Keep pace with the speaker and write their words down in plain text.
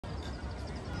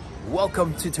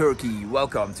Welcome to Turkey,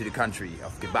 welcome to the country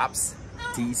of kebabs,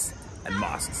 teas and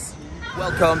mosques.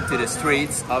 Welcome to the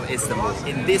streets of Istanbul.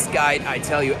 In this guide I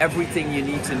tell you everything you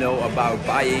need to know about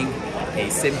buying a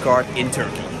SIM card in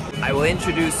Turkey. I will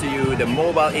introduce to you the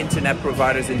mobile internet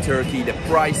providers in Turkey, the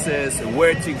prices,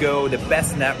 where to go, the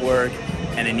best network,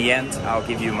 and in the end I'll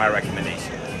give you my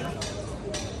recommendation.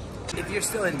 If you're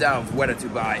still in doubt whether to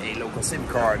buy a local SIM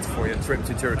card for your trip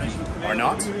to Turkey or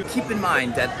not, keep in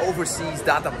mind that overseas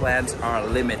data plans are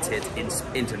limited in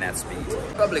internet speed.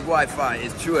 Public Wi-Fi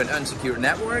is through an unsecured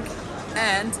network,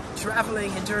 and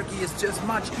traveling in Turkey is just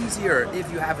much easier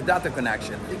if you have a data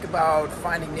connection. Think about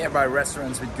finding nearby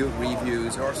restaurants with good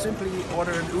reviews or simply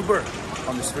order an Uber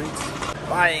on the streets.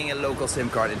 Buying a local SIM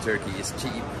card in Turkey is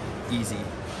cheap, easy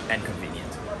and convenient.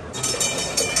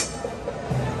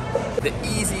 The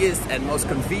easiest and most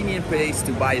convenient place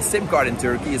to buy a SIM card in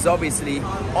Turkey is obviously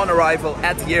on arrival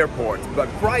at the airport. But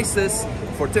prices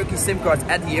for Turkey SIM cards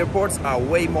at the airports are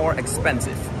way more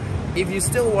expensive. If you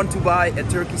still want to buy a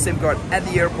Turkey SIM card at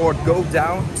the airport, go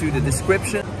down to the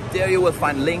description. There you will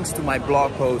find links to my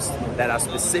blog posts that are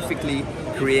specifically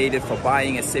created for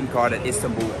buying a SIM card at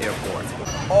Istanbul airport.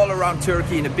 All around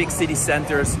Turkey, in the big city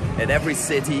centers, at every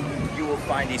city, you will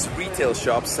find these retail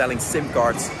shops selling SIM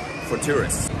cards for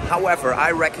tourists. However,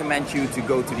 I recommend you to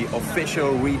go to the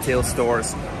official retail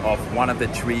stores of one of the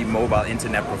 3 mobile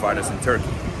internet providers in Turkey.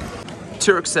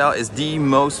 Turkcell is the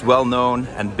most well-known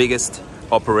and biggest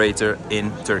operator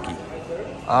in Turkey.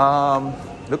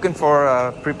 Looking for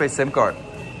a prepaid SIM card.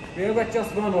 We have got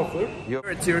just one offer. Here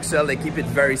at Turkcell, they keep it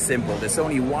very simple. There's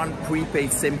only one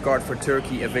prepaid SIM card for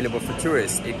Turkey available for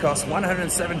tourists. It costs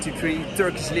 173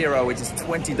 Turkish lira, which is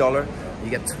 $20. You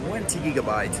get 20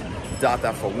 gigabyte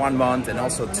data for 1 month and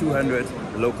also 200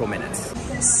 local minutes.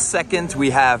 Second,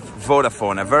 we have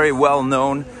Vodafone, a very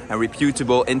well-known and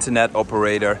reputable internet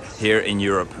operator here in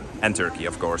Europe and Turkey,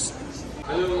 of course.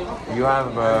 You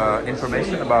have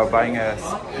information about buying a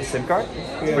SIM card,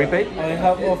 prepaid? I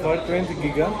have offered 20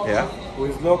 giga. Yeah.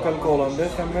 With local call on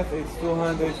SMS, it's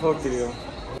 240 euro.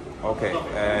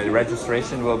 Okay,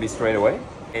 registration will be straight away?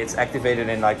 It's activated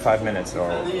in like 5 minutes or?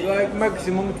 Like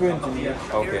maximum 20. Yeah.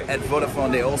 Okay. At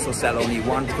Vodafone they also sell only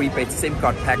one prepaid SIM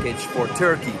card package for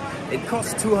Turkey. It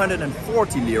costs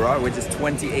 240 lira, which is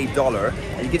 $28,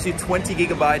 and it gives you 20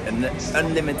 gigabyte and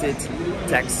unlimited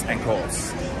texts and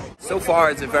calls. So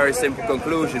far it's a very simple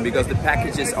conclusion because the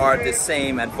packages are the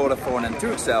same at Vodafone and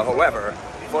Turkcell. However,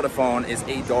 Vodafone is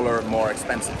 $8 more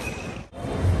expensive.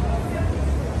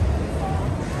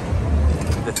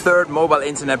 The third mobile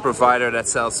internet provider that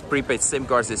sells prepaid SIM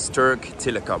cards is Turk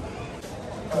Telecom.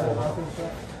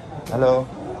 Hello.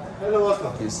 Hello,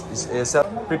 welcome. You sell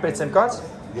prepaid SIM cards?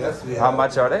 Yes, we have. How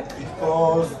much are they? It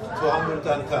costs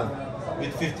 210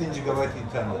 with 15 gigabyte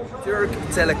internet. Turk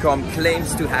Telecom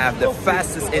claims to have the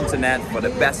fastest internet for the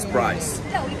best price.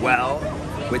 Well,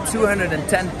 with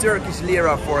 210 Turkish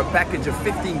lira for a package of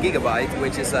 15 gigabyte,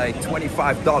 which is like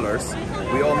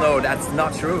 $25, we all know that's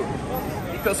not true.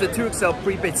 Because the Turkcell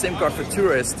prepaid SIM card for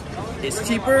tourists is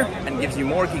cheaper and gives you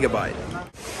more gigabyte.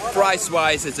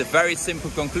 Price-wise, it's a very simple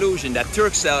conclusion that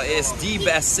Turkcell is the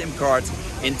best SIM card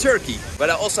in Turkey. But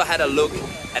I also had a look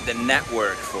at the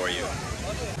network for you.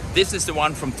 This is the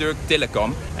one from Turk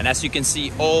Telecom, and as you can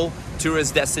see, all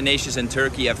tourist destinations in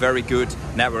Turkey have very good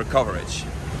network coverage.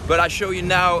 But I show you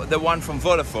now the one from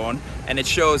Vodafone, and it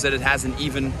shows that it has an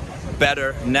even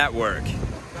better network.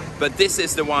 But this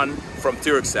is the one from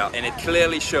Turkcell, and it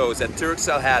clearly shows that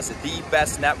Turkcell has the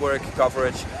best network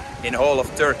coverage in all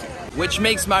of Turkey. Which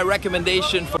makes my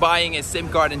recommendation for buying a SIM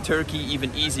card in Turkey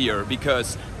even easier,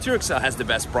 because Turkcell has the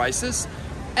best prices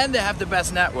and they have the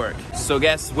best network. So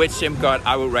guess which SIM card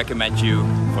I would recommend you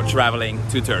for traveling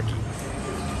to Turkey.